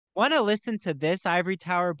Want to listen to this Ivory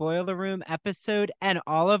Tower Boiler Room episode and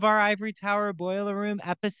all of our Ivory Tower Boiler Room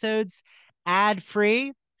episodes ad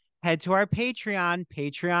free? Head to our Patreon,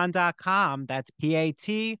 patreon.com. That's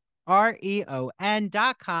patreon.com/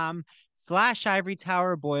 Ivory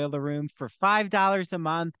Tower Boiler Room for $5 a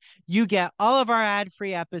month. You get all of our ad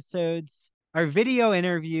free episodes, our video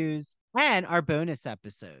interviews, and our bonus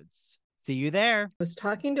episodes. See you there. Was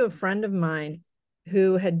talking to a friend of mine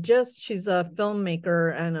who she's a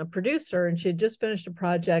filmmaker and a producer, and she had just finished a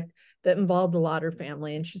project that involved the Lauder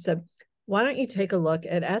family. And she said, why don't you take a look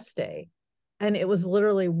at Estée? And it was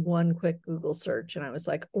literally one quick Google search. And I was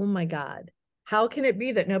like, oh my God, how can it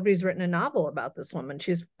be that nobody's written a novel about this woman?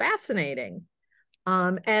 She's fascinating.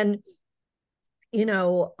 And you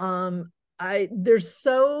know, there's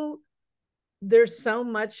so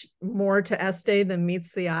much more to Estée than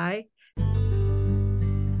meets the eye.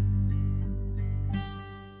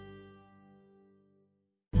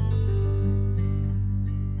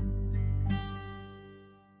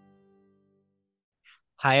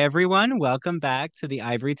 Hi, everyone. Welcome back to the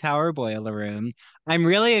Ivory Tower Boiler Room. I'm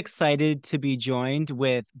really excited to be joined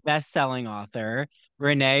with best-selling author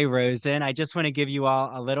Renee Rosen. I just want to give you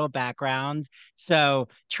all a little background. So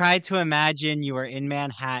try to imagine you are in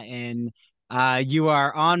Manhattan. You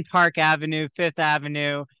are on Park Avenue, Fifth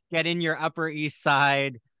Avenue. Get in your Upper East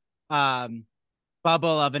Side um,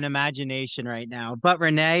 bubble of an imagination right now. But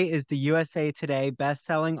Renee is the USA Today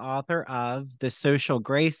best-selling author of The Social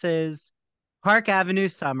Graces, Park Avenue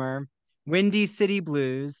Summer, Windy City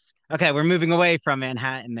Blues. Okay, we're moving away from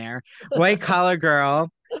Manhattan there. White Collar Girl,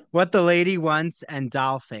 What the Lady Wants, and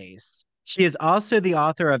Dollface. She is also the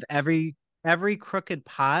author of Every Crooked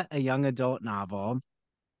Pot, a young adult novel.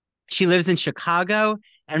 She lives in Chicago,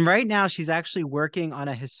 and right now she's actually working on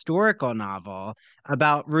a historical novel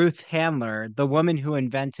about Ruth Handler, the woman who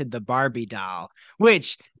invented the Barbie doll,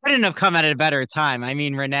 which couldn't have come at a better time. I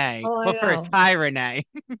mean, Renee. Oh, I Well, first, know. hi, Renee.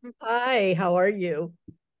 Hi, how are you?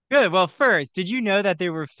 Good. Well, first, did you know that they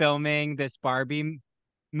were filming this You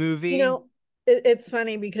movie? know, it's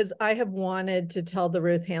funny because I have wanted to tell the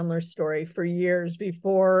Ruth Handler story for years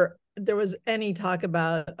before there was any talk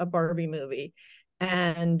about a Barbie movie.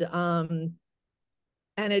 And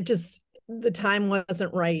it just the time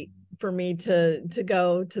wasn't right for me to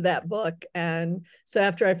go to that book. And so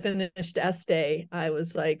after I finished Estee, I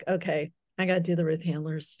was like, okay, I got to do the Ruth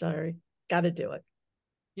Handler story. Got to do it.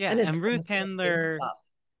 Yeah, And it's and Ruth fascinating Handler, stuff.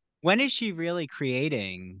 when is she really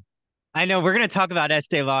creating? I know we're going to talk about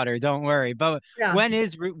Estee Lauder, don't worry, but Yeah. when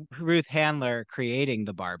is Ruth Handler creating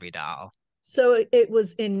the Barbie doll? So it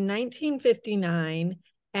was in 1959,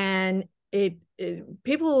 and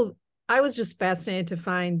people. I was just fascinated to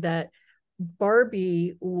find that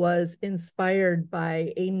Barbie was inspired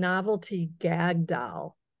by a novelty gag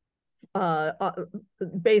doll uh, uh,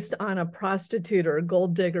 based on a prostitute or a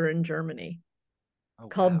gold digger in Germany Oh,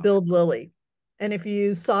 called wow. Build Lily. And if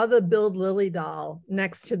you saw the Build Lily doll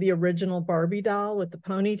next to the original Barbie doll with the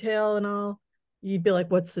ponytail and all, you'd be like,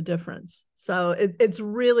 what's the difference? So it's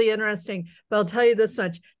really interesting. But I'll tell you this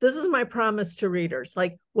much. This is my promise to readers.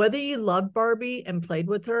 Like, whether you loved Barbie and played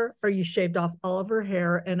with her or you shaved off all of her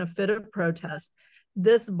hair in a fit of protest,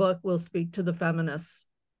 this book will speak to the feminists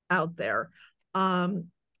out there. Um,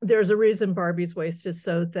 there's a reason Barbie's waist is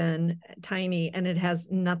so thin, tiny, and it has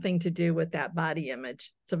nothing to do with that body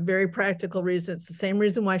image. It's a very practical reason. It's the same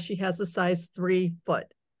reason why she has a size 3 foot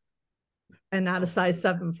and not a Oh, size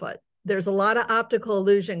 7 foot. There's a lot of optical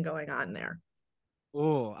illusion going on there.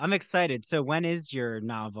 oh, I'm excited. So when is your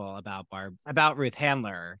novel about Ruth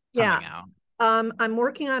Handler Yeah. coming out? I'm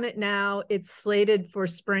working on it now. It's slated for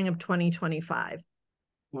spring of 2025.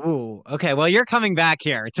 Ooh, okay. Well, you're coming back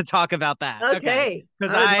here to talk about that. Okay. Okay.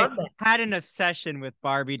 Because I would I love that. had an obsession with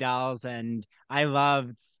Barbie dolls and I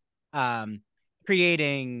loved um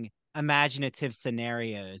creating imaginative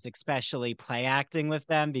scenarios, especially play acting with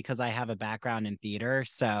them because I have a background in theater.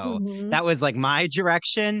 So Mm-hmm. that was like my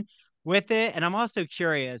direction with it. And I'm also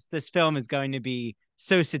curious, this film is going to be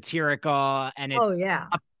so satirical and Oh, yeah.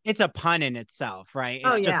 it's a pun in itself, right?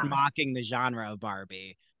 Oh, It's just yeah. mocking the genre of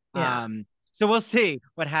Barbie. Yeah. So we'll see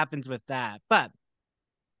what happens with that. But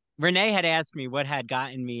Renee had asked me what had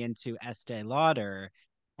gotten me into Estee Lauder.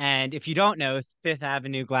 And if you don't know, Fifth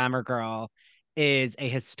Avenue Glamour Girl is a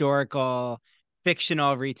historical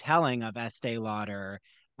fictional retelling of Estee Lauder.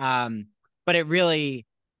 Um, but it really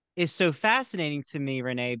is so fascinating to me,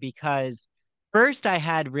 Renee, because first I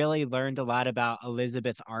had really learned a lot about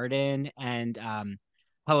Elizabeth Arden and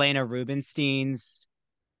Helena Rubinstein's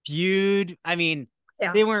feud. I mean,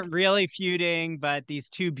 Yeah. they weren't really feuding, but these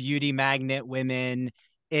two beauty magnet women,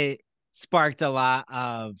 it sparked a lot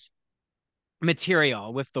of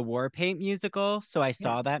material with the War Paint musical. So I Yeah.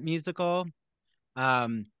 saw that musical,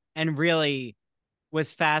 um, and really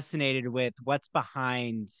was fascinated with what's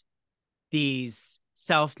behind these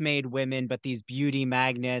self-made women, but these beauty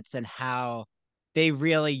magnets, and how they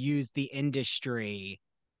really use the industry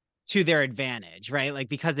to their advantage, right? Like,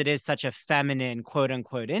 because it is such a feminine, quote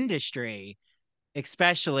unquote, industry,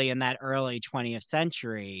 especially in that early 20th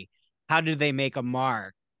century, how do they make a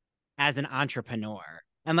mark as an entrepreneur?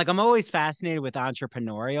 And like, I'm always fascinated with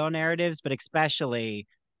entrepreneurial narratives, but especially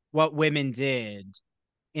what women did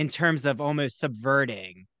in terms of almost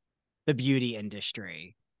subverting the beauty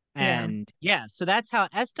industry. Yeah. And yeah, so that's how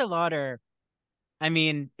Estee Lauder, I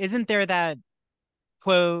mean, isn't there that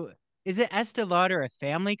quote? Is it Estee Lauder a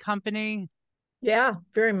family company? Yeah,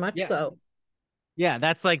 very much Yeah. so. Yeah,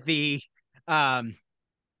 that's like the um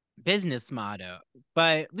business motto.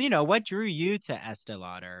 But what drew you to Estee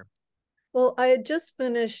Lauder? Well, I had just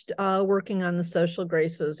finished working on the social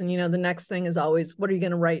graces. And, the next thing is always, what are you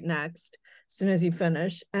going to write next as soon as you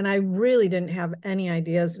finish? And I really didn't have any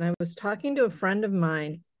ideas. And I was talking to a friend of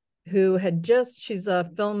mine who she's a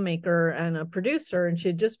filmmaker and a producer, and she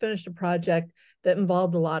had just finished a project that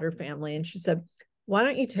involved the Lauder family. And she said, why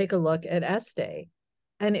don't you take a look at Estee?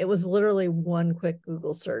 And it was literally one quick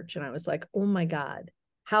Google search. And I was like, oh my God,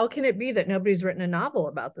 how can it be that nobody's written a novel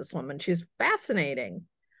about this woman? She's fascinating.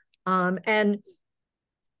 And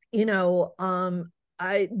you know,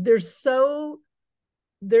 I there's so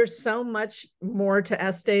much more to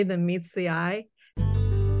Estee than meets the eye.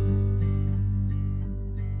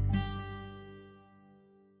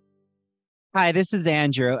 Hi, this is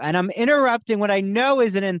Andrew, and I'm interrupting what I know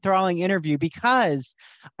is an enthralling interview because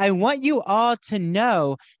I want you all to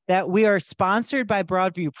know that we are sponsored by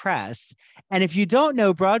Broadview Press. And if you don't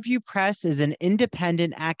know, Broadview Press is an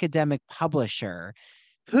independent academic publisher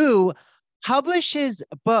who publishes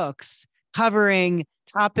books covering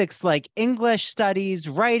topics like English studies,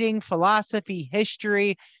 writing, philosophy,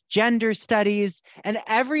 history, gender studies. And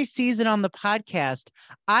every season on the podcast,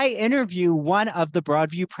 I interview one of the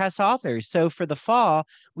Broadview Press authors. So for the fall,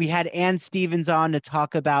 we had Anne Stevens on to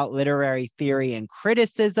talk about literary theory and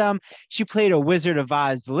criticism. She played a Wizard of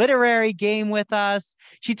Oz literary game with us.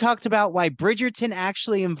 She talked about why Bridgerton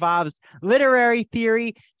actually involves literary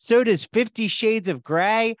theory. So does 50 Shades of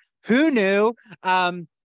Grey. Who knew?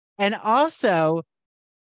 And also,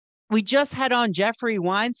 we just had on Jeffrey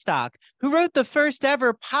Weinstock, who wrote the first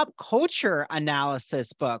ever pop culture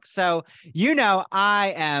analysis book. So,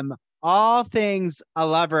 I am all things a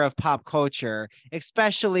lover of pop culture,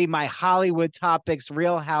 especially my Hollywood topics,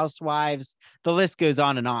 Real Housewives, the list goes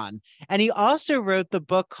on and on. And he also wrote the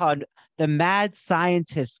book called The Mad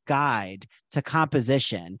Scientist's Guide to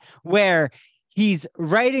Composition, where he's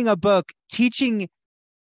writing a book teaching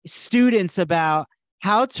students about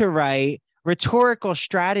how to write rhetorical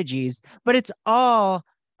strategies, but it's all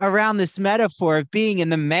around this metaphor of being in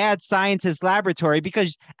the mad scientist laboratory.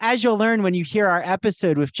 Because as you'll learn when you hear our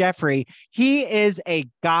episode with Jeffrey, he is a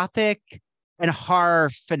gothic and horror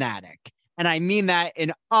fanatic. And I mean that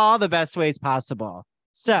in all the best ways possible.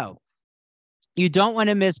 So you don't want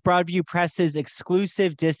to miss Broadview Press's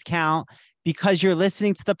exclusive discount because you're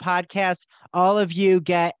listening to the podcast. All of you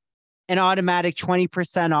get an automatic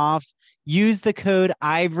 20% off. Use the code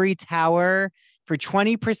Ivory Tower for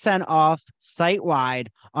 20% off site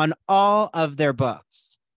wide on all of their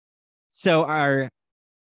books. So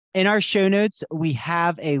in our show notes, we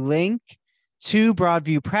have a link to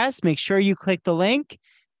Broadview Press. Make sure you click the link,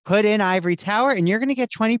 put in Ivory Tower, and you're going to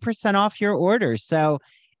get 20% off your order. So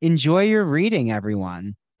enjoy your reading,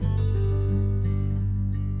 everyone.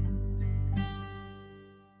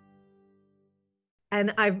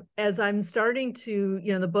 And as I'm starting to,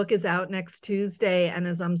 the book is out next Tuesday. And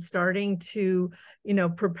as I'm starting to,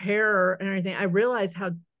 prepare and everything, I realize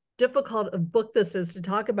how difficult a book this is to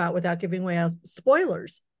talk about without giving away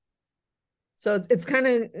spoilers. So it's kind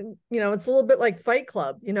of, it's a little bit like Fight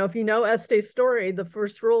Club. If you know Estee's story, the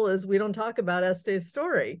first rule is we don't talk about Estee's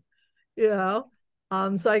story, you know?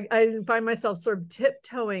 So I find myself sort of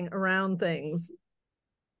tiptoeing around things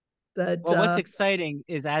that, Well, what's exciting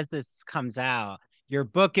is as this comes out, your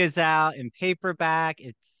book is out in paperback.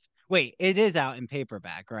 It is out in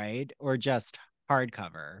paperback, right? Or just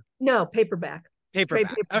hardcover? no, paperback, straight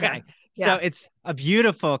Paperback. paperback. Okay. So Yeah. it's a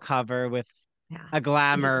beautiful cover with Yeah. a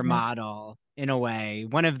glamour model in a way.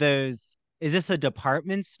 One of those, is this a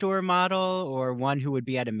department store model or one who would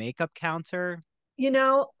be at a makeup counter?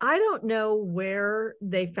 I don't know where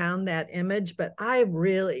they found that image, but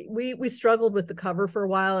we struggled with the cover for a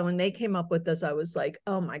while. And when they came up with this, I was like,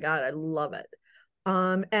 oh my God, I love it.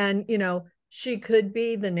 And she could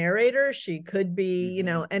be the narrator, she could be,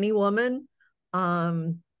 Mhm. any woman.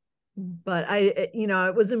 Um, but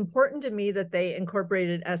it was important to me that they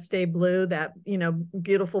incorporated Estee blue, that,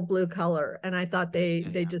 beautiful blue color. And I thought they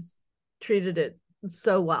Yeah. just treated it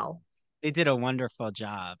so well. They did a wonderful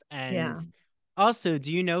job. And Yeah. also,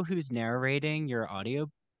 do you know who's narrating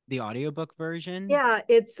the audiobook version? Yeah.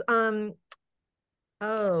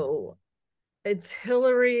 Oh, it's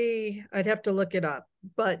Hillary. I'd have to look it up,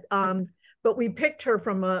 but we picked her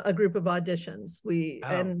from a group of auditions. Oh,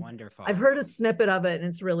 And I've wonderful. heard a snippet of it, and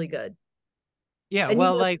it's really good. Yeah, And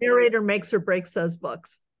well, the narrator makes or breaks those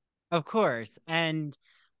books. of course. And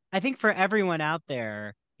I think for everyone out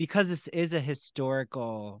there, because this is a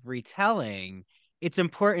historical retelling, it's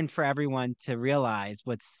important for everyone to realize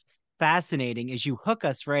what's fascinating is you hook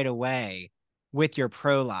us right away with your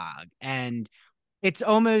prologue. And it's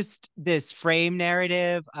almost this frame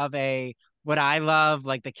narrative of what I love,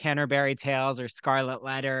 like the Canterbury Tales or Scarlet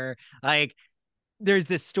Letter. Like there's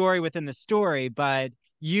this story within the story, but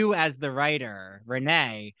you as the writer,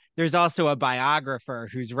 Renee, there's also a biographer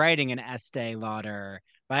who's writing an Estee Lauder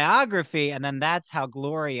biography. And then that's how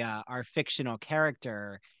Gloria, our fictional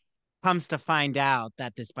character, comes to find out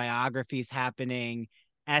that this biography is happening.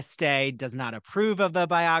 Estee does not approve of the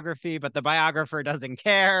biography, but the biographer doesn't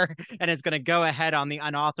care and is going to go ahead on the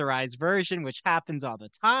unauthorized version, which happens all the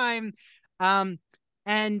time. Um,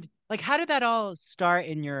 and like, how did that all start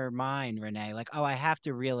in your mind, Renee? Like, oh, I have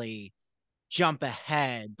to really jump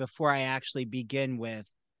ahead before I actually begin with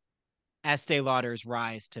Estee Lauder's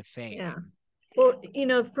rise to Yeah. fame.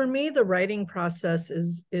 Well, for me, the writing process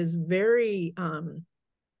is very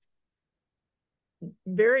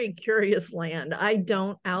very curious land. I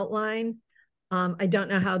don't outline. I don't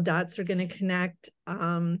know how dots are going to connect.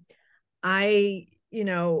 I, you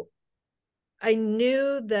know, I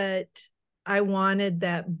knew that I wanted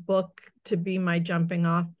that book to be my jumping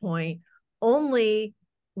off point only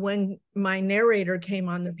when my narrator came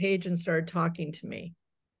on the page and started talking to me.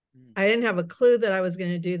 Mm. I didn't have a clue that I was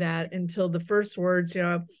going to do that until the first words.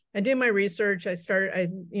 I do my research. Feel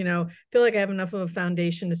like I have enough of a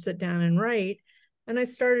foundation to sit down and write. And I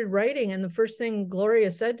started writing. And the first thing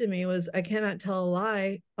Gloria said to me was, I cannot tell a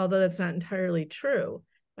lie, although that's not entirely true.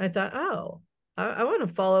 I thought, oh, I want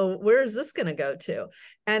to follow. Where is this going to go to?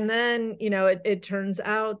 And then, it turns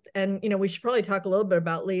out, and, we should probably talk a little bit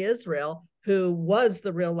about Lee Israel, who was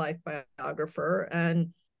the real life biographer.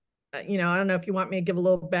 And I don't know if you want me to give a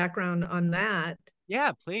little background on that.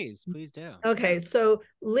 Yeah, please do. Okay, so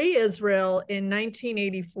Lee Israel in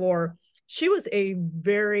 1984, she was a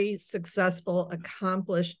very successful,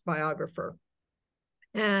 accomplished biographer.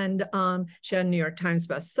 And she had a New York Times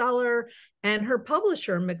bestseller, and her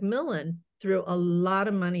publisher, Macmillan, threw a lot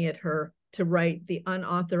of money at her to write the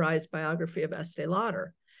unauthorized biography of Estee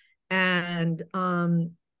Lauder. And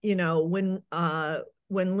when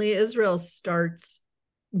Lee Israel starts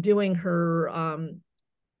doing her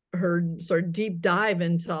sort of deep dive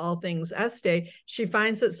into all things Estee, she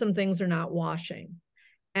finds that some things are not washing.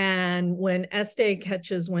 And when Estee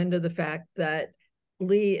catches wind of the fact that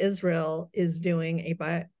Lee Israel is doing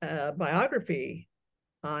a biography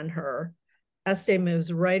on her, Estee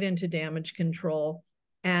moves right into damage control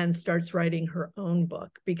and starts writing her own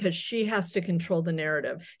book because she has to control the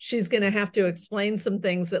narrative. She's going to have to explain some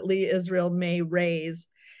things that Lee Israel may raise.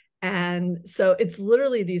 And so it's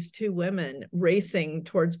literally these two women racing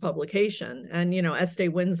towards publication. And, Estee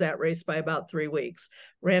wins that race by about 3 weeks.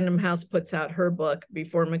 Random House puts out her book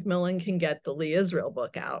before Macmillan can get the Lee Israel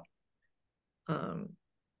book out.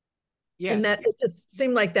 Yeah. And that it just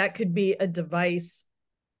seemed like that could be a device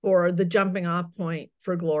for the jumping off point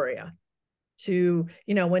for Gloria to,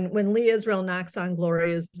 when Lee Israel knocks on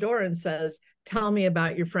Gloria's door and says, tell me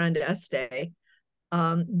about your friend Estee,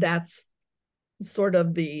 that's sort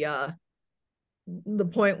of the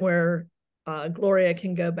point where Gloria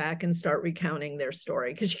can go back and start recounting their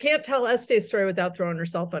story, because you can't tell Estee's story without throwing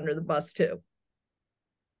herself under the bus too.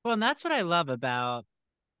 Well, and that's what I love about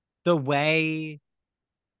the way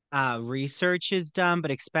research is done,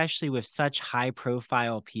 but especially with such high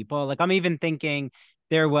profile people. Like I'm even thinking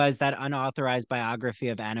there was that unauthorized biography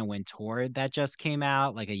of Anna Wintour that just came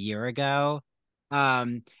out like a year ago.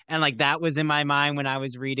 And like that was in my mind when I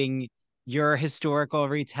was reading your historical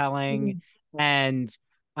retelling. Mhm. And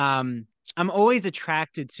um, I'm always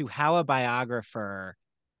attracted to how a biographer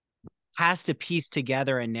has to piece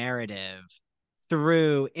together a narrative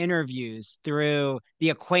through interviews, through the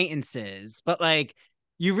acquaintances, but like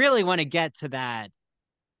you really want to get to that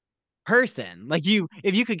person. Like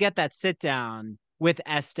if you could get that sit down with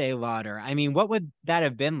Estee Lauder, I mean, what would that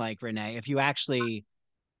have been like, Renee, if you actually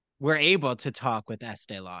were able to talk with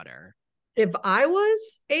Estee Lauder? If I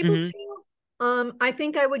was able Hmm. to, I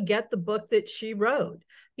think I would get the book that she wrote.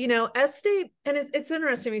 Estee, and it's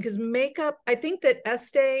interesting because makeup, I think that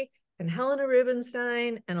Estee and Helena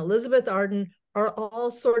Rubinstein and Elizabeth Arden are all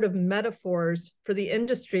sort of metaphors for the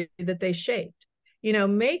industry that they shaped.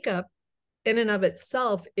 Makeup in and of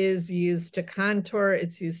itself is used to contour,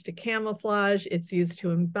 it's used to camouflage, it's used to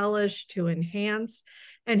embellish, to enhance.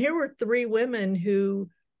 And here were three women who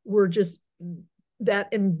were just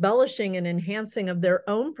that embellishing and enhancing of their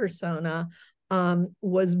own persona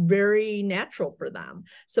was very natural for them.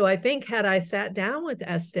 So I think had I sat down with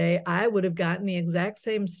Estee, I would have gotten the exact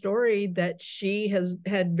same story that she has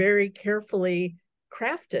had very carefully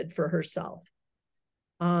crafted for herself.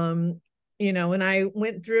 When I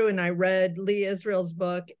went through and I read Lee Israel's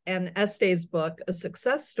book and Estee's book, A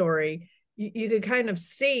Success Story, you could kind of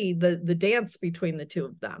see the dance between the two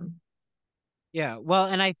of them. Yeah, well,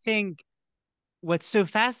 and I think what's so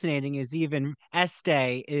fascinating is even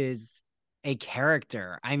Estee is a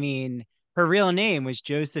character. I mean, her real name was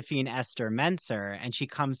Josephine Esther Menser, and she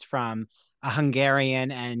comes from a Hungarian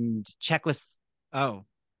and Czechoslovak. Oh,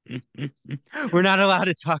 we're not allowed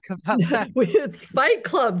to talk about that. It's Fight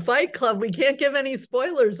Club, Fight Club. We can't give any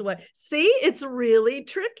spoilers away. See, it's really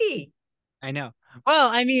tricky. I know. Well,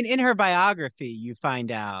 I mean, in her biography, you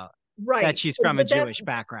find out that Right. she's from a But that's, Jewish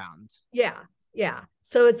background. yeah, yeah.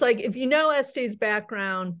 So it's like if you know Estee's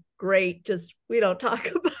background, great. Just we don't talk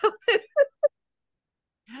about it.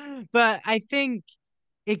 But I think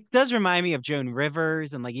it does remind me of Joan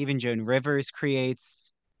Rivers, and like even Joan Rivers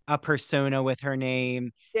creates a persona with her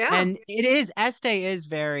name. Yeah, And Estee is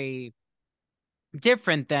very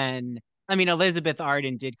different than, I mean, Elizabeth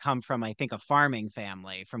Arden did come from, I think, a farming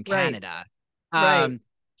family from right, Canada. right, Um,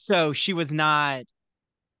 so she was not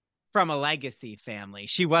from a legacy family.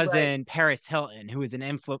 She right, wasn't Paris Hilton, who was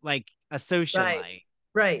like a right, socialite.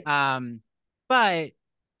 right. Um, but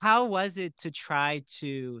how was it to try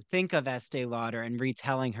to think of Estee Lauder and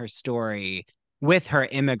retelling her story with her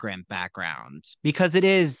immigrant background? Because it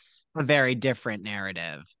is a very different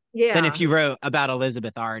narrative than if Yeah, you wrote about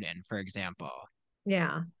Elizabeth Arden, for example.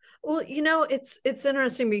 yeah. Well, it's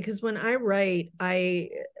interesting because when I write, I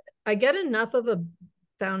get enough of a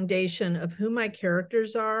foundation of who my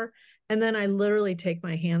characters are, and then I literally take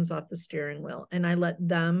my hands off the steering wheel and I let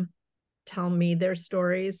them tell me their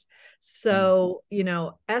stories. Mm. So,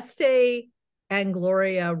 Estee and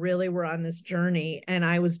Gloria really were on this journey and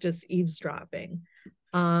I was just eavesdropping.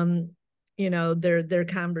 Their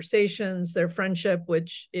conversations, their friendship,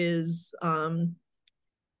 which is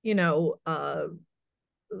you know, I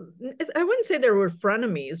wouldn't say there were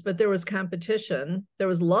frenemies, but there was competition. There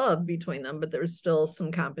was love between them, but there was still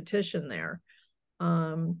some competition there.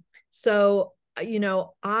 So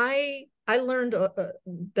I learned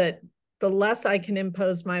that the less I can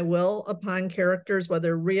impose my will upon characters,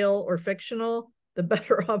 whether real or fictional, the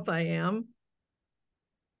better off I am.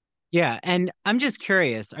 Yeah, and I'm just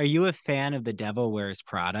curious, are you a fan of The Devil Wears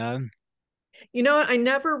Prada? You know what? I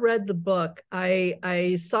never read the book.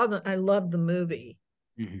 I saw the I loved the movie.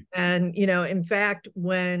 Mhm. And in fact,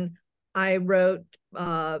 when I wrote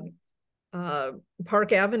uh,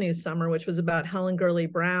 Park Avenue Summer, which was about Helen Gurley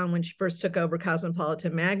Brown when she first took over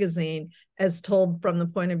Cosmopolitan magazine, as told from the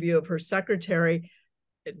point of view of her secretary.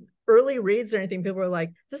 Early reads or anything, people were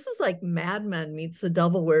like, "This is like Mad Men meets The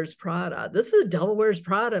Devil Wears Prada. This is The Devil Wears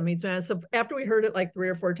Prada meets Mad." So after we heard it like three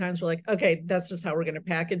or four times, we're like, "Okay, that's just how we're going to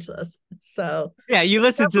package this." So Yeah, you I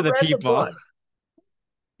listen to never the read the people. book.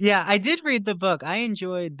 Yeah, I did read the book. I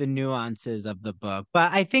enjoyed the nuances of the book,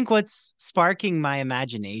 but I think what's sparking my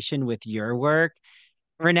imagination with your work,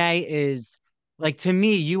 Renee, is like to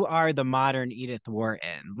me, you are the modern Edith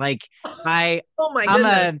Wharton. Like I Oh my I'm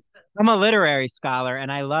goodness! a I'm a literary scholar and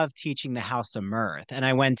I love teaching the House of Mirth. And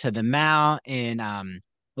I went to the Mount in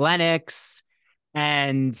Lenox,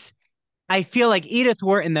 and I feel like Edith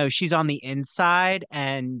Wharton, though, she's on the inside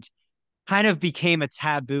and kind of became a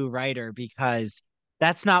taboo writer because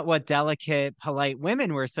that's not what delicate, polite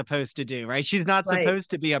women were supposed to do, right? She's not Right,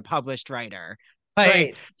 supposed to be a published writer. Like,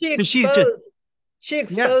 right. She so she's just, exposed. She yeah,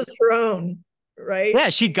 exposed her own. Right. yeah,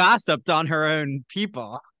 she gossiped on her own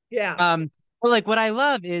people. Yeah. Um, but like what I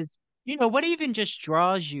love is, what even just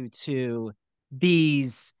draws you to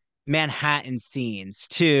these Manhattan scenes,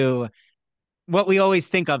 to what we always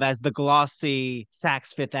think of as the glossy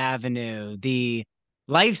Saks Fifth Avenue, the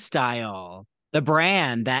lifestyle, the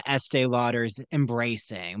brand that Estee Lauder's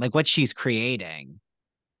embracing, like what she's creating.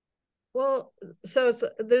 Well, so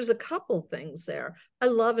there's a couple things there. I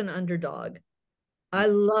love an underdog. I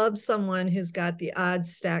love someone who's got the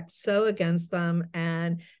odds stacked so against them.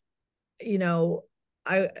 And, you know,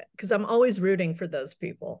 because I'm always rooting for those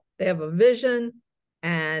people. They have a vision,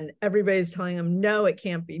 and everybody's telling them no, it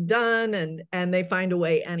can't be done, and they find a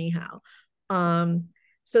way anyhow. um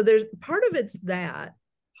so there's part of it's that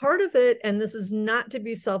part of it, and this is not to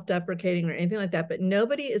be self-deprecating or anything like that, but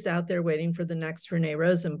nobody is out there waiting for the next Renee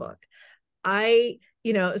Rosen book. I,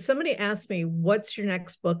 if somebody asks me, what's your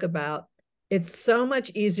next book about? It's so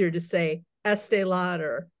much easier to say Estee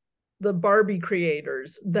Lauder, the Barbie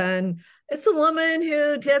creators, than it's a woman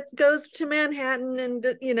who goes to Manhattan,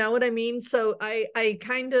 and you know what I mean? So I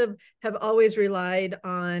kind of have always relied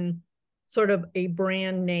on sort of a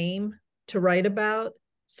brand name to write about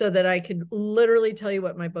so that I could literally tell you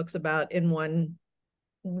what my book's about in one,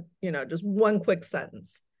 just one quick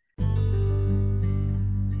sentence.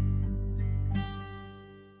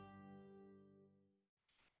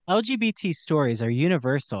 LGBT stories are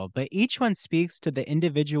universal, but each one speaks to the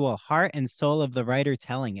individual heart and soul of the writer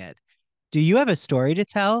telling it. Do you have a story to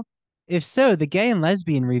tell? If so, the Gay and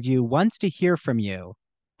Lesbian Review wants to hear from you.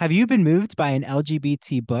 Have you been moved by an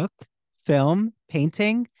LGBT book, film,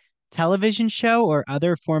 painting, television show, or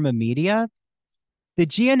other form of media? The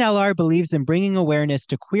GNLR believes in bringing awareness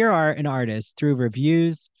to queer art and artists through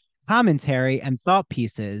reviews, commentary, and thought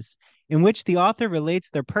pieces in which the author relates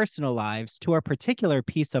their personal lives to a particular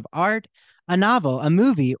piece of art, a novel, a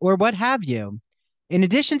movie, or what have you. In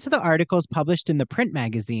addition to the articles published in the print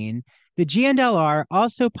magazine, the GNLR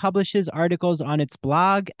also publishes articles on its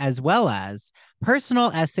blog as well as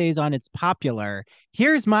personal essays on its popular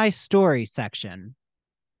Here's My Story section.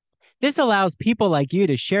 This allows people like you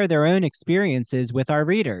to share their own experiences with our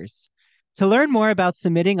readers. To learn more about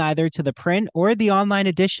submitting either to the print or the online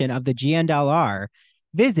edition of the GNLR,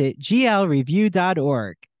 visit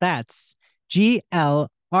glreview.org. That's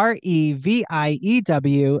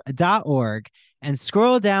glreview.org and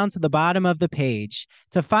scroll down to the bottom of the page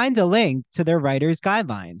to find a link to their writer's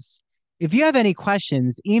guidelines. If you have any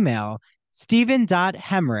questions, email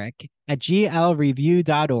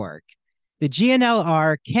stephen.hemrick@glreview.org. The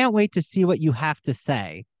GNLR can't wait to see what you have to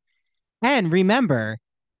say. And remember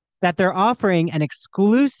that they're offering an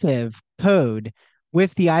exclusive code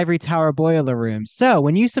with the Ivory Tower Boiler Room. So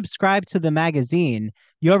when you subscribe to the magazine,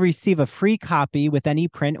 you'll receive a free copy with any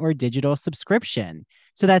print or digital subscription.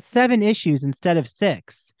 So that's 7 issues instead of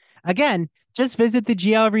 6. Again, just visit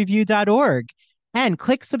theglreview.org and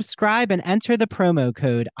click subscribe and enter the promo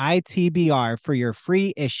code ITBR for your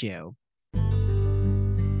free issue.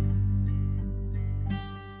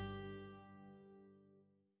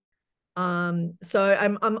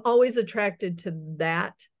 So I'm always attracted to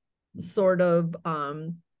that sort of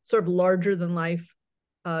larger than life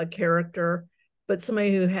character, but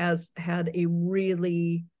somebody who has had a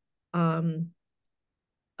really a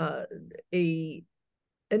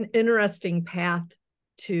an interesting path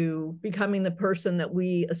to becoming the person that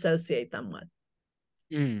we associate them with.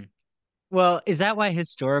 Mm. Well, is that why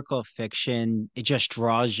historical fiction it just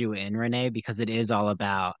draws you in, Renee? Because it is all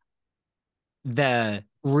about the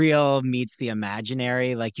real meets the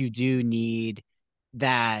imaginary. Like you do need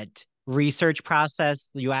that research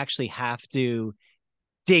process. You actually have to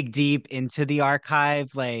dig deep into the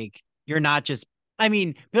archive. Like you're not just, I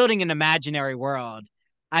mean, building an imaginary world.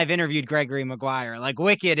 I've interviewed Gregory Maguire. Like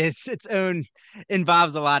Wicked is its own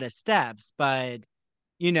involves a lot of steps, but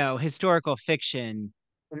historical fiction,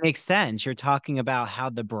 it makes sense. You're talking about how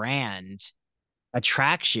the brand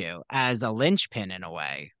attracts you as a linchpin in a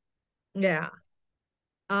way. Yeah.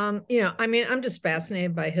 I mean, I'm just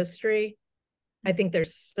fascinated by history. I think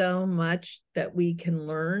there's so much that we can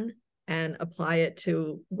learn and apply it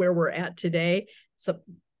to where we're at today. So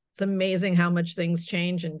it's amazing how much things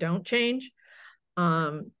change and don't change.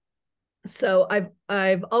 Um, so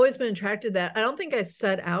I've always been attracted to that. I don't think I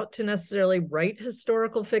set out to necessarily write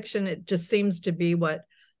historical fiction. It just seems to be what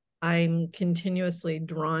I'm continuously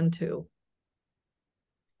drawn to.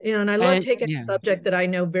 And I love And taking a yeah. subject that I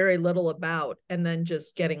know very little about and then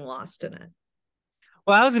just getting lost in it.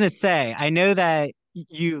 Well, I was going to say, I know that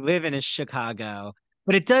you live in Chicago,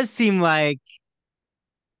 but it does seem like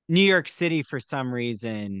New York City, for some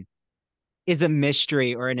reason, is a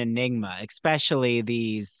mystery or an enigma, especially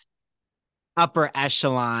these upper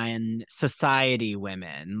echelon society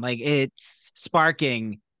women. Like it's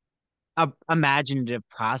sparking a imaginative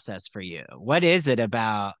process for you. What is it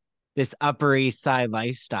about this Upper East Side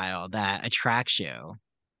lifestyle that attracts you?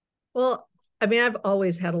 Well, I mean, I've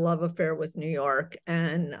always had a love affair with New York,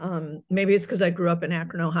 and maybe it's because I grew up in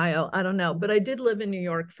Akron, Ohio. I don't know, but I did live in New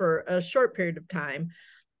York for a short period of time,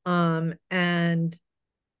 and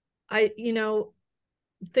I,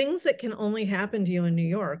 things that can only happen to you in New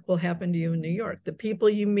York will happen to you in New York. The people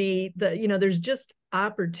you meet, there's just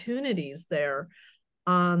opportunities there,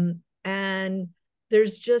 and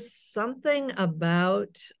there's just something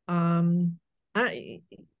about I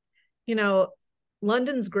you know,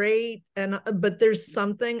 London's great, and but there's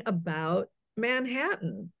something about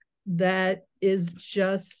Manhattan that is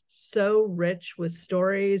just so rich with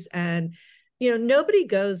stories. And nobody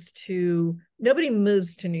moves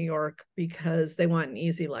to New York because they want an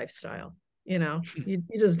easy lifestyle. You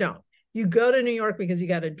just don't. You go to New York because you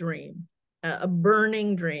got a dream, a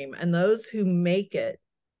burning dream, and those who make it,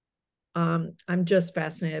 I'm just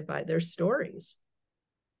fascinated by their stories.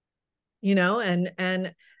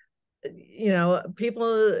 And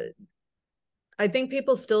people, I think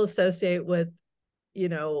people still associate with, you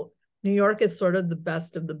know, New York is sort of the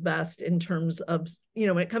best of the best in terms of,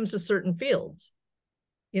 when it comes to certain fields,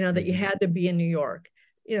 that you Mhm. had to be in New York,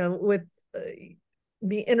 with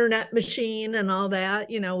the internet machine and all that,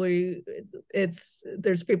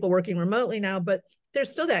 there's people working remotely now, but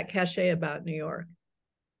there's still that cachet about New York.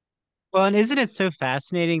 Well, and isn't it so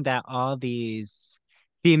fascinating that all these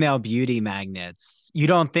female beauty magnets, you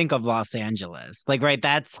don't think of Los Angeles. Like, right,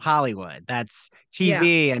 that's Hollywood, that's Yeah.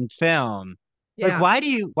 TV and film. Like, Yeah.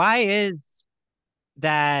 why is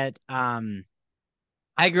that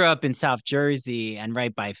I grew up in South Jersey and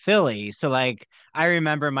right by Philly. So like I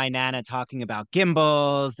remember my nana talking about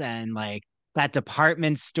gimbals and like that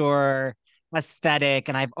department store aesthetic.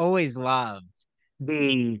 And I've always loved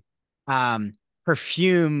the um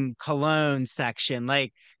perfume cologne section,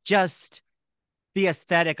 like just the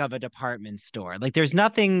aesthetic of a department store. Like there's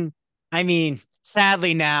nothing, I mean,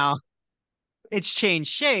 sadly now it's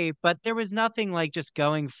changed shape, but there was nothing like just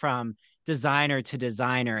going from designer to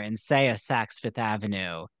designer and say a Saks Fifth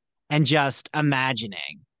Avenue and just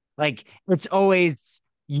imagining. Like it's always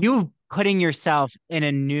you putting yourself in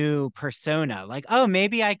a new persona. Like, oh,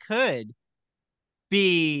 maybe I could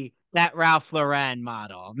be that Ralph Lauren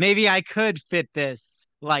model. Maybe I could fit this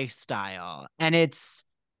lifestyle. And it's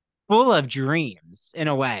full of dreams in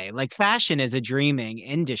a way. Like fashion is a dreaming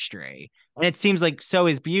industry. And it seems like so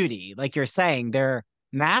is beauty. Like you're saying, they're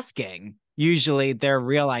masking usually their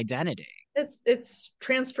real identity. It's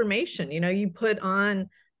transformation. You put on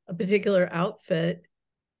a particular outfit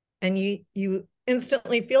and you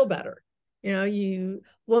instantly feel better. You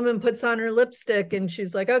woman puts on her lipstick and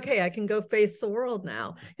she's like, okay, I can go face the world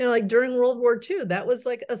now. Like during World War II, that was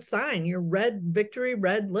like a sign. Your red victory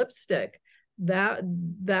red lipstick, that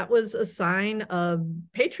that was a sign of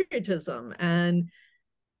patriotism. And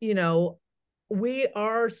you know we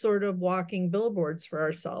are sort of walking billboards for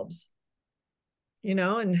ourselves.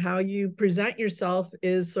 And how you present yourself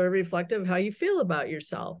is sort of reflective of how you feel about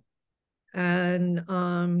yourself. And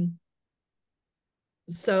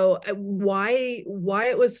so why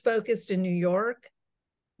it was focused in New York,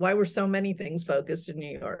 why were so many things focused in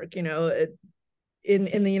New York? In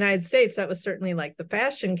the United States, that was certainly like the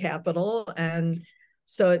fashion capital, and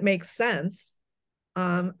so it makes sense.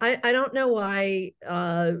 I don't know why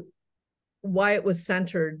it was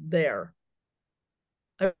centered there.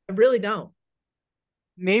 I really don't.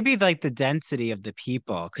 Maybe like the density of the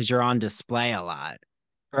people, because you're on display a lot,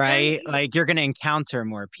 And right? Like you're going to encounter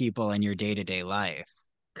more people in your day-to-day life.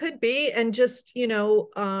 could be, and just there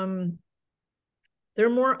are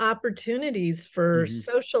more opportunities for Hmm.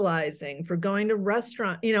 socializing, for going to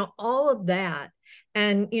restaurant, all of that.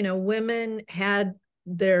 And women had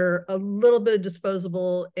their a little bit of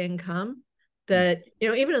disposable income that,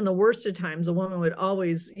 even in the worst of times, a woman would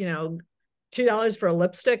always, $2 for a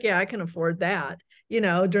lipstick. Yeah, I can afford that.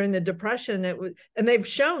 During the Depression, it was, and they've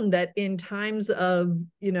shown that in times of,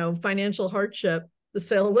 financial hardship, the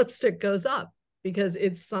sale of lipstick goes up because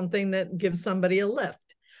it's something that gives somebody a lift.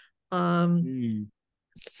 Um, Mm.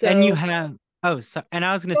 And you so, have, oh, so, and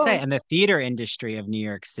I was going to say, well, in the theater industry of New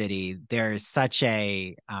York City, there's such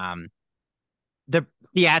the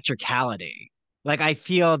theatricality. Like I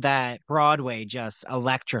feel that Broadway just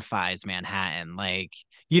electrifies Manhattan. Like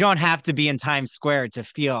you don't have to be in Times Square to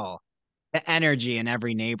feel the energy in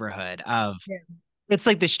every neighborhood of yeah. it's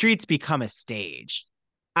like the streets become a stage.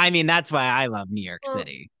 I mean, that's why I love New York Well,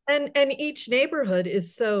 City. and each neighborhood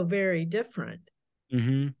is so very different.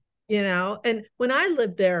 Hmm. And when I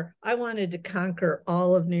lived there, I wanted to conquer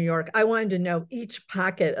all of New York. I wanted to know each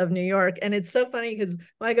pocket of New York. And it's so funny because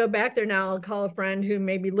when I go back there now, I'll call a friend who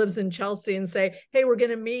maybe lives in Chelsea and say, hey, we're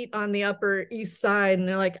going to meet on the Upper East Side. And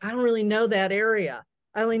they're like, I don't really know that area.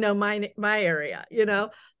 I only know my area.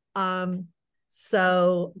 Um,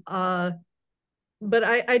 so but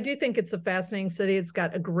I do think it's a fascinating city. It's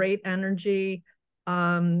got a great energy.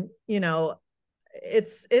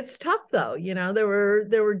 It's tough though. There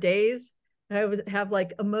were days I would have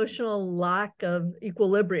like emotional lack of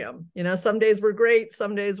equilibrium. Some days were great,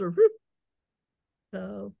 some days were whoop.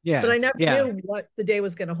 So, but Yeah. I never Yeah. knew what the day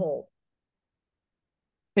was going to hold.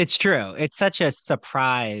 It's true. It's such a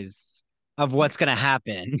surprise of what's going to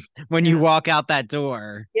happen when you Yeah. walk out that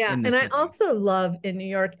door Yeah. in the And I city. also love in New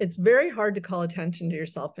York, it's very hard to call attention to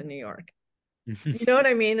yourself in New York. You know what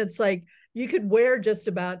I mean? It's like you could wear just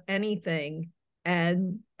about anything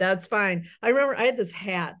and that's fine. I remember I had this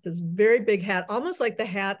hat, this very big hat, almost like the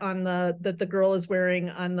hat on the that the girl is wearing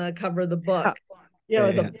on the cover of the book. You know,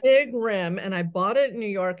 with Yeah. a big rim, and I bought it in New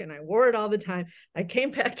York and I wore it all the time. I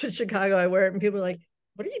came back to Chicago, I wear it, and people are like,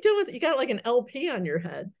 "What are you doing with it? You got like an LP on your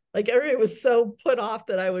head." Like everybody was so put off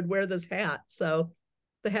that I would wear this hat. So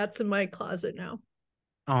the hat's in my closet now.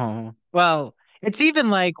 Oh, well, it's even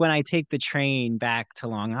like when I take the train back to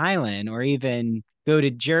Long Island or even go to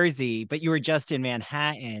Jersey, but you were just in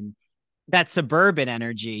Manhattan, that suburban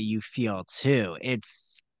energy you feel too.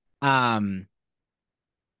 It's um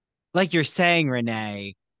like you're saying,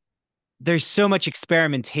 Renee, there's so much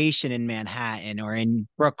experimentation in Manhattan or in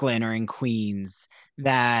Brooklyn or in Queens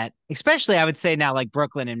that, especially I would say now, like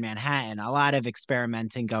Brooklyn and Manhattan, a lot of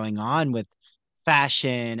experimenting going on with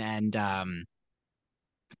fashion and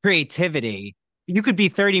creativity. You could be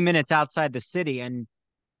 30 minutes outside the city and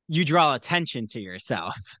you draw attention to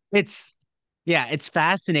yourself. It's, yeah, it's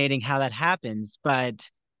fascinating how that happens. But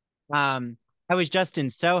um, I was just in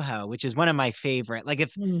Soho, which is one of my favorite. Like,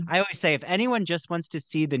 if Mm. I always say, if anyone just wants to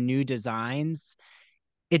see the new designs,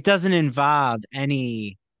 it doesn't involve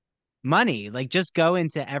any money. Like, just go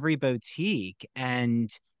into every boutique and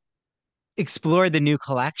explore the new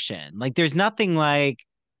collection. Like, there's nothing like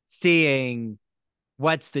seeing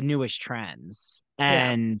what's the newest trends.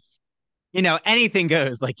 Yeah. And, anything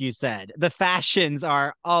goes, like you said. The fashions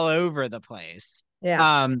are all over the place.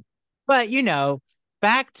 Yeah. Um, but,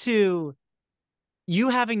 back to you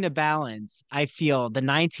having to balance, I feel, the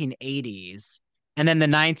 1980s and then the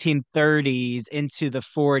 1930s into the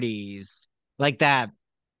 40s, like that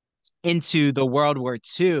into the World War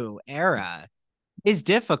II era is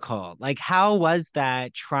difficult. Like, how was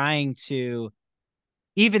that trying to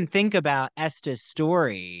even think about Esta's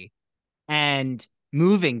story and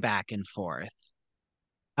moving back and forth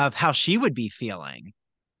of how she would be feeling?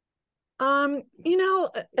 Again,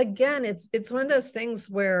 it's one of those things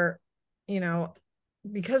where, you know,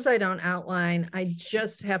 because I don't outline, I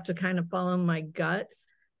just have to kind of follow my gut.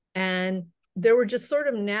 And there were just sort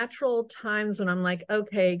of natural times when I'm like,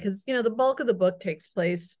 okay, because the bulk of the book takes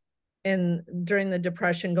place in during the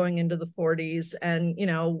Depression going into the 40s. And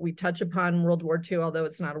we touch upon World War II, although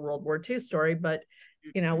it's not a World War II story, but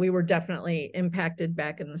we were definitely impacted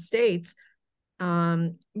back in the States.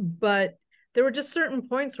 But there were just certain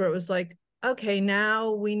points where it was like, okay, now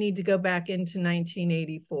we need to go back into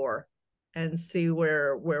 1984 and see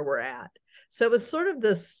where we're at. So it was sort of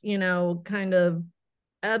this, kind of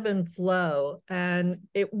ebb and flow, and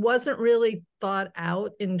it wasn't really thought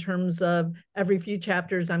out in terms of every few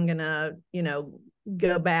chapters I'm gonna,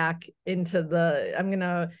 go back into I'm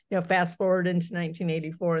gonna, fast forward into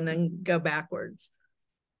 1984 and then go backwards.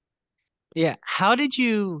 Yeah. How did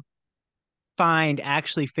you find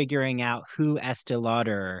actually figuring out who Estee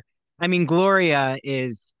Lauder? I mean, Gloria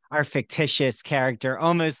is our fictitious character,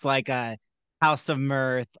 almost like a House of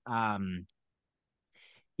Mirth,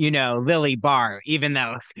 Lily Barr, even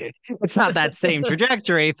though it's not that same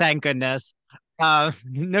trajectory, thank goodness.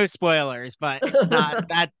 No spoilers, but it's not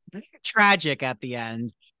that tragic at the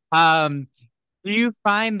end. Do you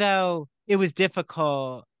find though it was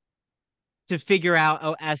difficult to figure out,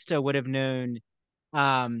 oh, Esther would have known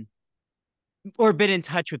um or been in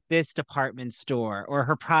touch with this department store, or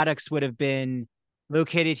her products would have been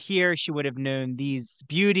located here. She would have known these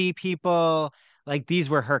beauty people. Like these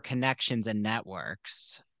were her connections and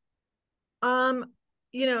networks. um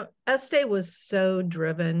Estee was so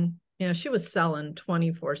driven. She was selling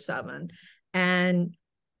 24/7. And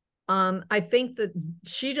I think that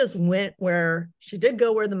she just went where she did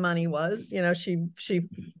go where the money was.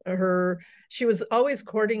 She was always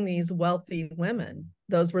courting these wealthy women.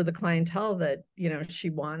 Those were the clientele that, she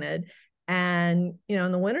wanted. And,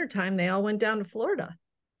 in the wintertime, they all went down to Florida.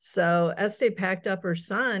 So Estee packed up her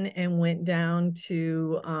son and went down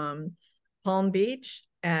to Palm Beach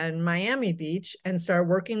and Miami Beach and started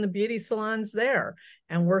working the beauty salons there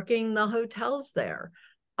and working the hotels there.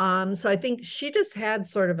 So I think she just had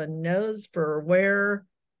sort of a nose for where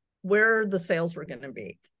the sales were going to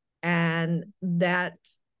be. And that,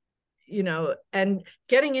 and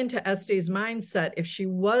getting into Estee's mindset, if she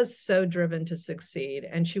was so driven to succeed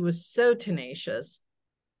and she was so tenacious,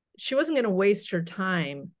 she wasn't going to waste her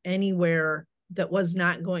time anywhere that was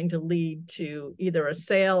not going to lead to either a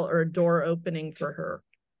sale or a door opening for her.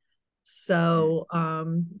 So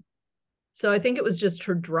So I think it was just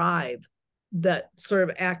her drive that sort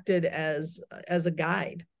of acted as a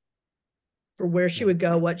guide for where she Yeah. would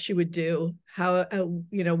go, what she would do, how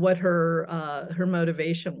what her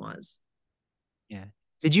motivation was. Yeah.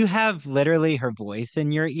 Did you have literally her voice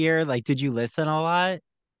in your ear? Like, did you listen a lot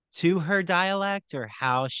to her dialect or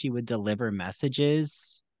how she would deliver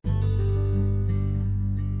messages?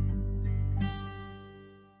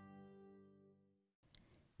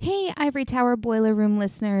 Hey, Ivory Tower Boiler Room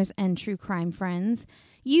listeners and true crime friends.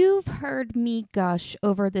 You've heard me gush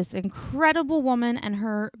over this incredible woman and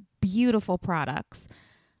her beautiful products.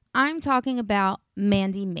 I'm talking about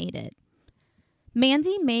Mandy Made It.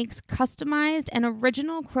 Mandy makes customized and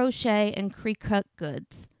original crochet and pre-cut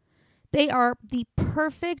goods. They are the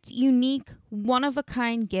perfect, unique,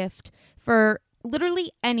 one-of-a-kind gift for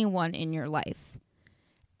literally anyone in your life.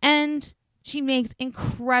 And she makes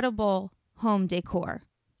incredible home decor.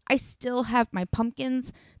 I still have my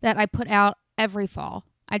pumpkins that I put out every fall.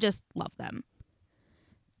 I just love them.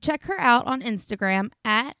 Check her out on Instagram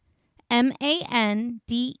at MANDEE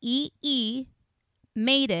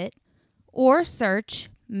Made It or search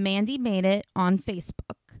Mandy Made It on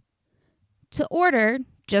Facebook. To order,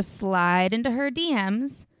 just slide into her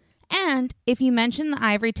DMs, and if you mention the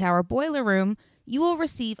Ivory Tower Boiler Room, you will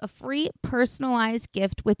receive a free personalized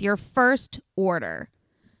gift with your first order.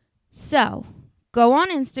 So, go on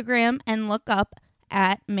Instagram and look up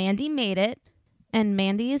at Mandy Made It, and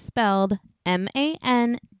Mandy is spelled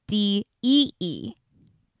MANDEE.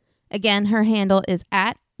 Again, her handle is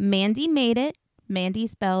at Mandy Made It, Mandy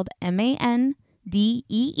spelled MANDEE,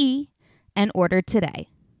 and order today.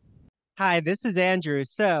 Hi, this is Andrew.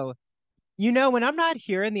 When I'm not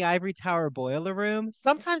here in the Ivory Tower Boiler Room,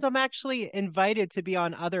 sometimes I'm actually invited to be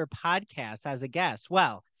on other podcasts as a guest.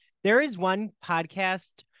 Well, there is one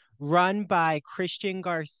podcast run by Christian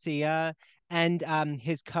Garcia and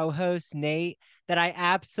his co-host Nate that I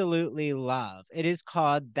absolutely love. It is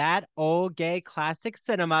called That Old Gay Classic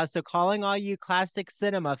Cinema. So calling all you classic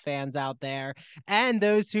cinema fans out there and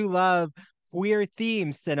those who love queer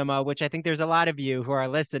theme cinema, which I think there's a lot of you who are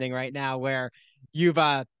listening right now where you've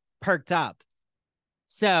perked up.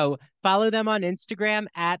 So follow them on Instagram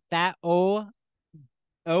at that OL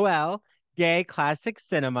Gay Classic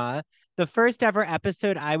Cinema. The first ever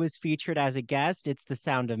episode I was featured as a guest. It's The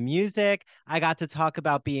Sound of Music. I got to talk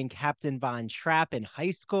about being Captain Von Trapp in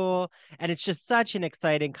high school, and it's just such an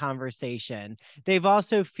exciting conversation. They've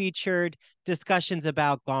also featured discussions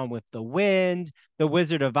about Gone with the Wind, The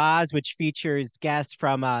Wizard of Oz, which features guests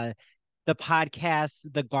from the podcast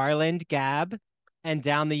The Garland Gab and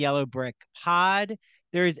Down the Yellow Brick Pod.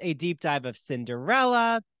 There's a deep dive of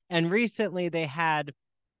Cinderella, and recently they had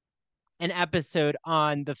an episode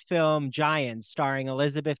on the film Giants starring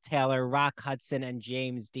Elizabeth Taylor, Rock Hudson, and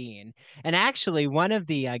James Dean. And actually, one of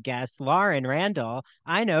the guests, Lauren Randall,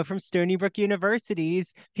 I know from Stony Brook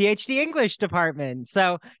University's PhD English department.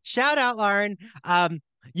 So shout out, Lauren.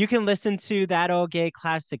 You can listen to That Old Gay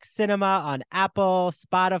Classic Cinema on Apple,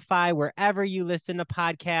 Spotify, wherever you listen to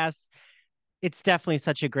podcasts. It's definitely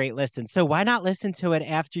such a great listen. So why not listen to it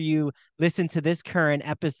after you listen to this current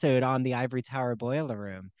episode on the Ivory Tower Boiler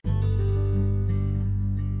Room?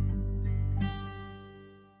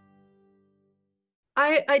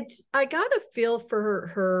 I got a feel for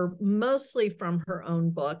her mostly from her own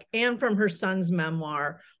book and from her son's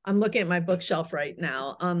memoir. I'm looking at my bookshelf right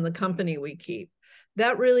now on The Company We Keep.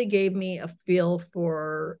 That really gave me a feel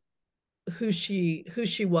for who she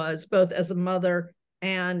was, both as a mother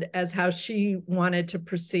and as how she wanted to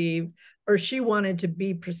perceive or she wanted to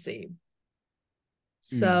be perceived.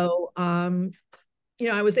 Mm, So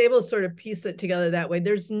I was able to sort of piece it together that way.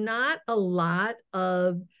 There's not a lot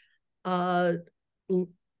of uh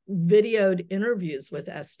videoed interviews with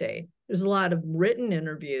Estée. There's a lot of written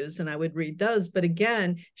interviews, and I would read those. But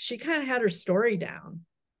again, she kind of had her story down,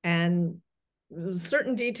 and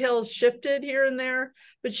certain details shifted here and there,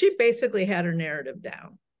 but she basically had her narrative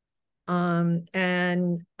down.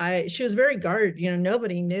 And she was very guarded.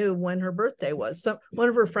 Nobody knew when her birthday was. So one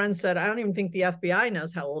of her friends said, "I don't even think the FBI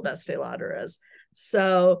knows how old Estée Lauder is."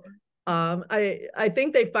 So I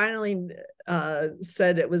think they finally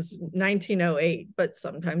said it was 1908, but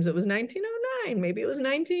sometimes it was 1909, maybe it was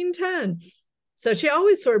 1910. So she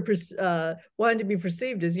always sort of wanted to be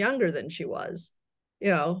perceived as younger than she was,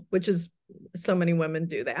 which is, so many women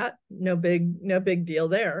do that. No big deal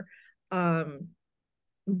there. Um,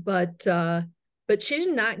 but she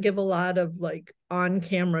did not give a lot of like on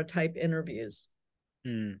camera type interviews.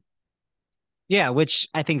 mm. Yeah, which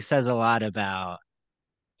I think says a lot about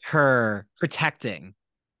her protecting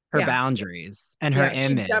her Yeah, boundaries and her yeah, she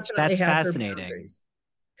image. definitely That's had her fascinating. boundaries.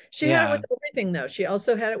 She had it Yeah. with everything, though. She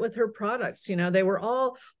also had it with her products. They were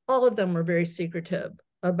all of them were very secretive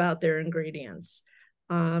about their ingredients.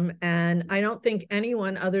 And I don't think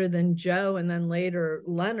anyone other than Joe and then later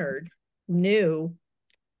Leonard knew,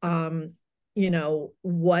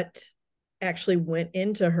 what actually went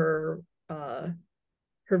into her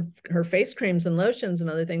face creams and lotions and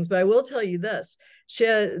other things. But I will tell you this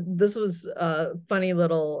was a funny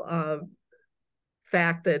little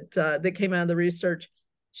fact that came out of the research.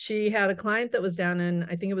 She had a client that was down in,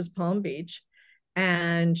 I think it was Palm Beach,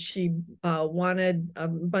 and she wanted a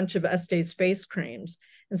bunch of Estée's face creams.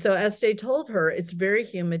 And so Estée told her, it's very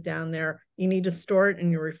humid down there. You need to store it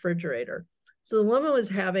in your refrigerator. So the woman was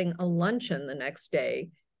having a luncheon the next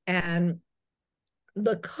day, and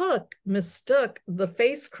the cook mistook the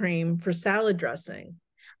face cream for salad dressing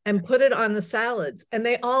and put it on the salads, and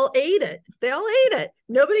they all ate it.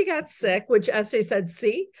 Nobody got sick, which Estée said,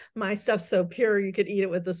 see, my stuff's so pure you could eat it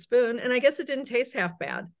with a spoon. And I guess it didn't taste half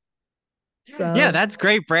bad. Yeah, So that's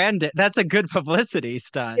great brand. That's a good publicity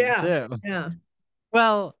stunt yeah, too. yeah.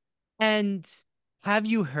 Well, and have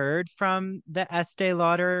you heard from the Estee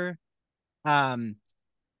Lauder um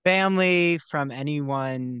family, from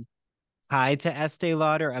anyone tied to Estee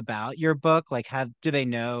Lauder about your book? Like, have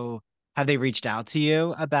they reached out to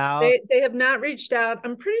you about? They have not reached out.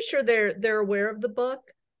 I'm pretty sure they're aware of the book.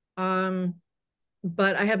 Um,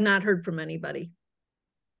 but I have not heard from anybody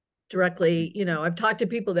directly. I've talked to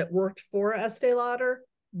people that worked for Estee Lauder,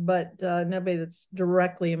 but nobody that's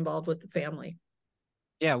directly involved with the family.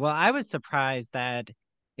 Yeah, well, I was surprised that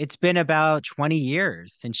it's been about 20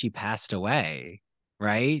 years since she passed away,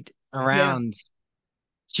 right? Yeah. Around,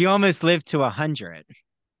 she almost lived to 100,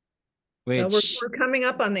 So which, we're coming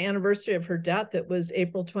up on the anniversary of her death. It was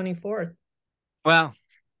April 24th. well,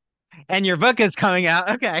 and your book is coming out.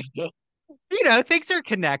 Okay. Things are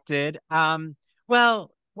connected.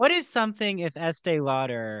 Well, what is something, if Estee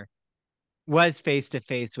Lauder was face to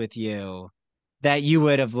face with you, that you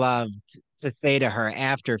would have loved to say to her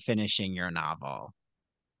after finishing your novel?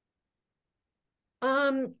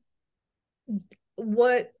 Um,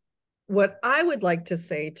 what what I would like to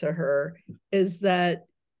say to her is that,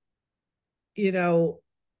 you know,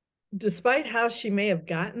 despite how she may have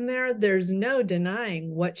gotten there, there's no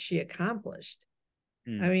denying what she accomplished. I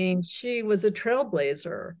Hmm. mean, she was a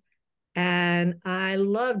trailblazer, and I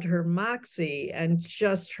loved her moxie and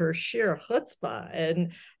just her sheer chutzpah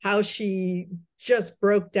and how she just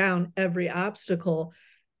broke down every obstacle.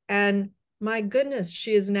 And my goodness,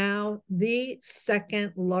 she is now the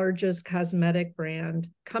second largest cosmetic brand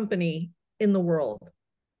company in the world.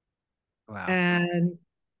 Wow. And,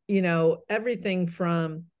 everything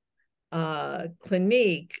from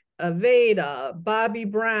Clinique, Aveda, Bobby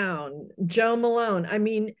Brown, Joe Malone. I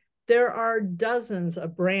mean, there are dozens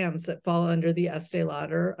of brands that fall under the Estee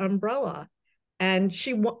Lauder umbrella. And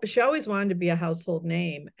she always wanted to be a household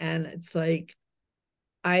name. And it's like,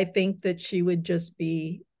 I think that she would just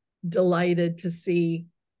be delighted to see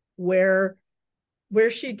where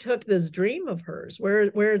she took this dream of hers,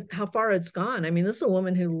 where how far it's gone. I mean, this is a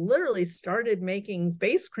woman who literally started making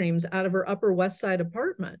face creams out of her Upper West Side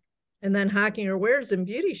apartment and then hawking her wares in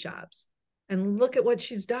beauty shops. And look at what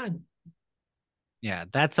she's done. Yeah,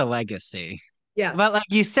 that's a legacy. But Yes. like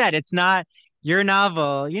you said, it's not your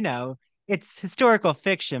novel, it's historical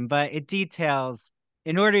fiction, but it details,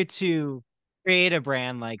 in order to create a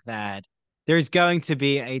brand like that, there's going to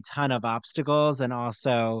be a ton of obstacles, and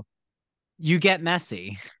also you get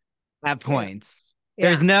messy at Yeah. points.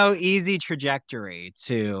 There's Yeah. no easy trajectory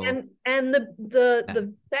to And the that.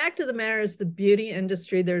 the fact of the matter is, the beauty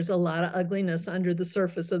industry, there's a lot of ugliness under the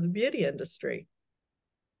surface of the beauty industry.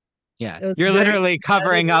 Yeah, It was you're very literally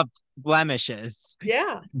covering competitive. up blemishes.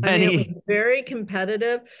 Yeah. I mean, it was Many, very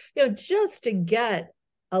competitive, just to get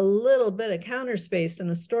a little bit of counter space in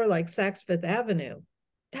a store like Saks Fifth Avenue.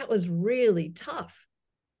 That was really tough.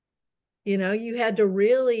 You had to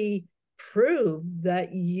really prove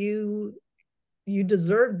that you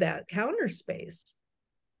deserved that counter space.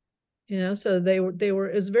 So they were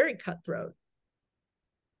it was very cutthroat.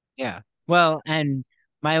 yeah. Well, and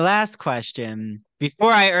my last question,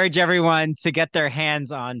 before I urge everyone to get their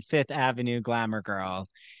hands on Fifth Avenue Glamour Girl,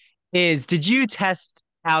 is did you test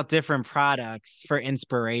out different products for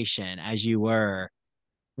inspiration as you were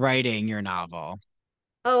writing your novel?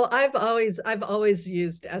 Oh, I've always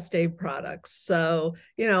used Estee products. So,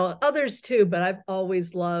 others too, but I've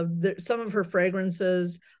always loved some of her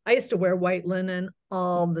fragrances. I used to wear white linen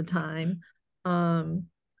all the time. Um,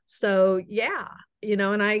 so yeah,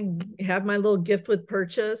 and I have my little gift with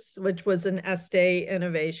purchase, which was an Estee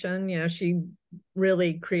innovation. She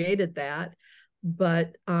really created that.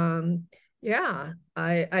 But Yeah,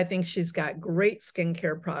 I think she's got great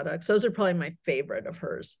skincare products. Those are probably my favorite of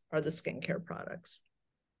hers are the skincare products.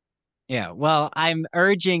 Yeah, well, I'm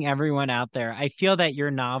urging everyone out there. I feel that your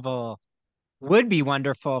novel would be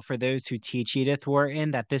wonderful for those who teach Edith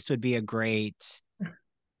Wharton, that this would be a great,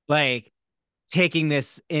 like, taking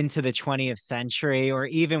this into the 20th century, or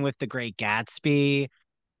even with The Great Gatsby.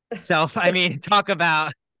 I mean, talk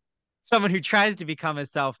about someone who tries to become a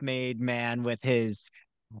self-made man with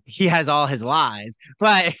he has all his lies.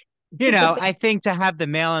 But, I think to have the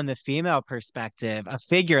male and the female perspective, a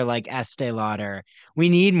figure like Estee Lauder, we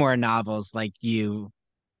need more novels like yours,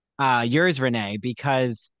 Renee,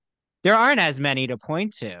 because there aren't as many to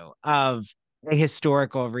point to of a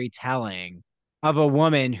historical retelling of a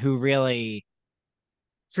woman who really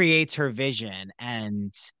creates her vision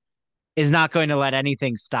and is not going to let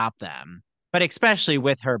anything stop them. But especially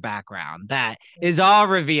with her background, that is all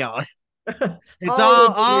revealed. It's All will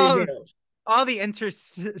be all revealed. all the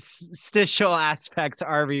interstitial aspects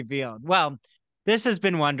are revealed. Well, this has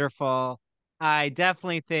been wonderful. I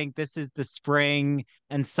definitely think this is the spring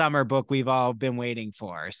and summer book we've all been waiting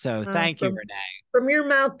for. So thank you, From Renee. your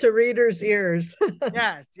mouth to readers' ears.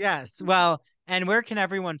 Yes, yes. Well, and where can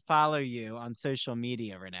everyone follow you on social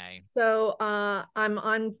media, Renee? So I'm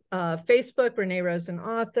on Facebook, Renee Rosen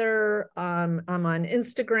author. I'm on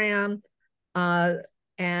Instagram. Uh,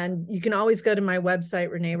 and you can always go to my website,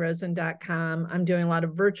 reneerosen.com. I'm doing a lot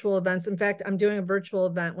of virtual events. In fact, I'm doing a virtual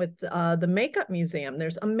event with the Makeup Museum.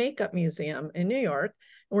 There's a makeup museum in New York,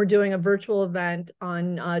 and we're doing a virtual event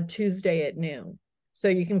on Tuesday at noon. So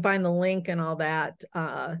you can find the link and all that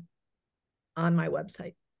on my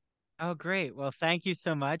website. Oh, great. Well, thank you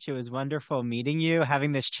so much. It was wonderful meeting you,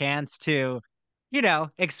 having this chance to,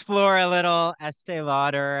 explore a little Estee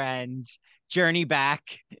Lauder and journey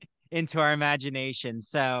back into our imagination.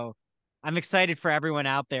 So I'm excited for everyone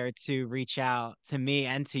out there to reach out to me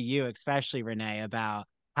and to you, especially Renee, about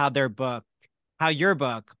how how your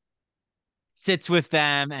book sits with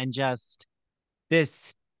them and just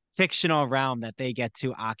this fictional realm that they get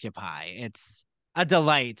to occupy. It's a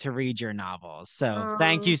delight to read your novels. So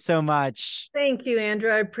thank you Um, so much. Thank you,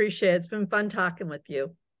 Andrew. I appreciate it. It's been fun talking with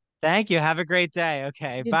you. Thank you. Have a great day.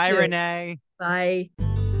 Okay. You Bye, too. Renee. Bye.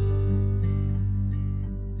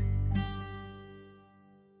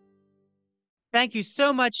 Thank you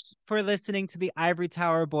so much for listening to the Ivory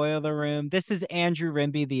Tower Boiler Room. This is Andrew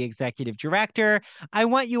Rimby, the executive director. I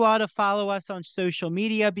want you all to follow us on social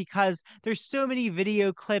media because there's so many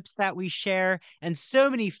video clips that we share and so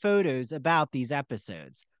many photos about these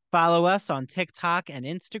episodes. Follow us on TikTok and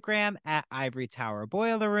Instagram at Ivory Tower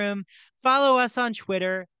Boiler Room. Follow us on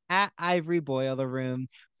Twitter at Ivory Boiler Room.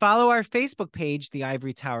 Follow our Facebook page, The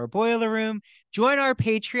Ivory Tower Boiler Room. Join our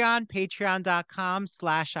Patreon,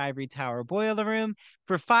 patreon.com/Ivory Tower Boiler Room.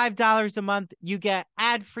 For $5 a month, you get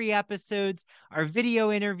ad-free episodes, our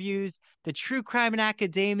video interviews, the True Crime and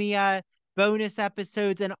Academia bonus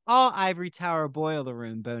episodes, and all Ivory Tower Boiler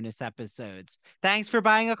Room bonus episodes. Thanks for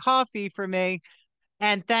buying a coffee for me.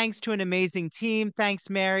 And thanks to an amazing team. Thanks,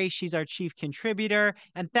 Mary. She's our chief contributor.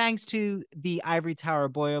 And thanks to the Ivory Tower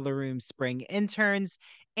Boiler Room spring interns,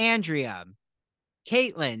 Andrea,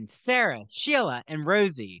 Caitlin, Sarah, Sheila, and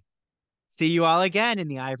Rosie. See you all again in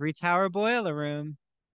the Ivory Tower Boiler Room.